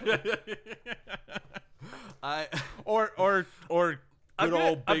 Or good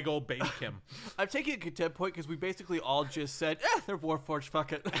old big old baby Kim. I'm taking a contempt point because we basically all just said, they're Warforged,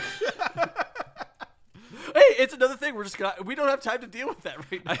 fuck it. Hey, it's another thing. We don't have time to deal with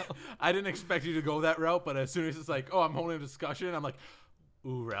that right now. I didn't expect you to go that route, but as soon as it's like, oh, I'm holding a discussion, I'm like,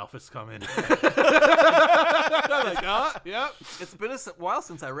 ooh, Ralph is coming. I'm like, yep. It's been a while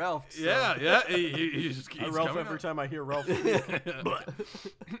since I Ralphed. So. Yeah. He just keeps I Ralph coming every up. time I hear Ralph.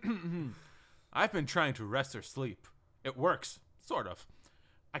 I've been trying to rest or sleep. It works, sort of.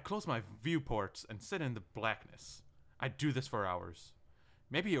 I close my viewports and sit in the blackness. I do this for hours.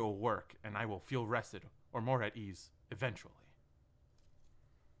 Maybe it will work, and I will feel rested or more at ease eventually.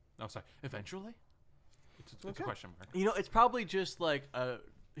 No, sorry, eventually? It's a question mark. It's probably just like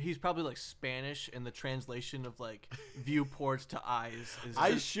he's probably like Spanish, and the translation of like viewports to eyes is.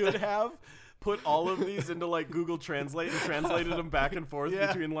 I should have put all of these into like Google Translate and translated them back and forth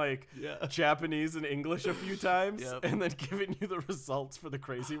between like Japanese and English a few times, and then giving you the results for the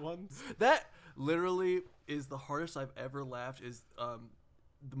crazy ones. That literally is the hardest I've ever laughed. Is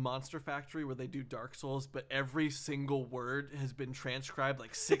the Monster Factory where they do Dark Souls, but every single word has been transcribed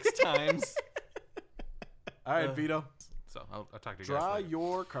like 6 times. All right, Vito. So I'll talk to you guys Draw later.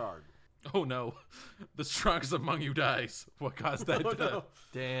 your card. Oh no, the strongest among you dies. What caused that death? No.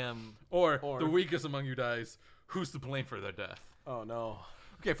 Damn. Or the weakest among you dies. Who's to blame for their death? Oh no.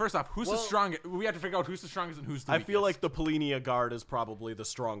 Okay, first off, who's the strongest? We have to figure out who's the strongest and who's the I weakest. feel like the Polinia Guard is probably the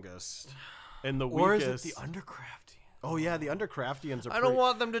strongest. And the Or weakest. is it the Undercraftians? Oh yeah, the Undercraftians are I don't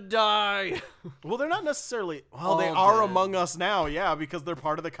want them to die. Well, they're not necessarily. Well, All they are dead. among us now, yeah, because they're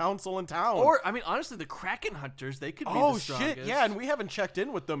part of the council in town. Or, I mean, honestly, the Kraken Hunters, they could be the strongest. shit, yeah, and we haven't checked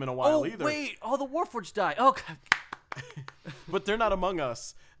in with them in a while Oh, either. wait. Oh, the Warforged died. Oh, God. But they're not among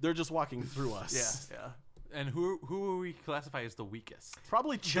us. They're just walking through us. Yeah. And who will we classify as the weakest?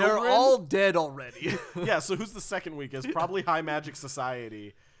 Probably children. They're all dead already. Yeah, so who's the second weakest? Probably High Magic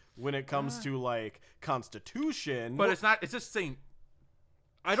Society when it comes to, like, Constitution. But it's not. It's just saying.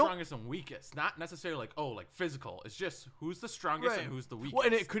 I don't- Strongest and weakest, not necessarily like physical. It's just who's the strongest and who's the weakest. Well,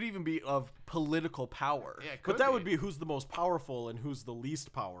 and it could even be of political power. Yeah, it But could that would be who's the most powerful and who's the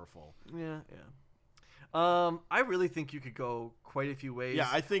least powerful. Yeah. I really think you could go quite a few ways. Yeah,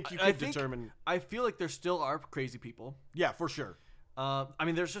 I think you could determine. I feel like there still are crazy people. Yeah, for sure. I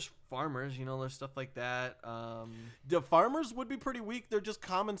mean, there's just farmers, there's stuff like that. The farmers would be pretty weak. They're just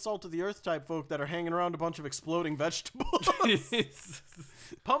common salt of the earth type folk that are hanging around a bunch of exploding vegetables.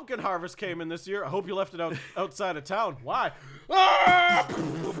 Pumpkin harvest came in this year. I hope you left it outside of town. Why?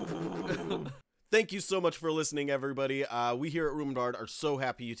 Thank you so much for listening, everybody. We here at Room and Bard are so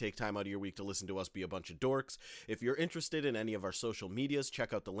happy you take time out of your week to listen to us be a bunch of dorks. If you're interested in any of our social medias,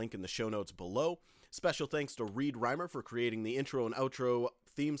 check out the link in the show notes below. Special thanks to Reed Reimer for creating the intro and outro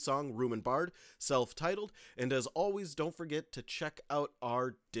theme song, Room and Bard, self-titled. And as always, don't forget to check out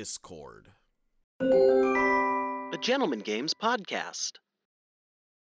our Discord. A Gentleman Games podcast.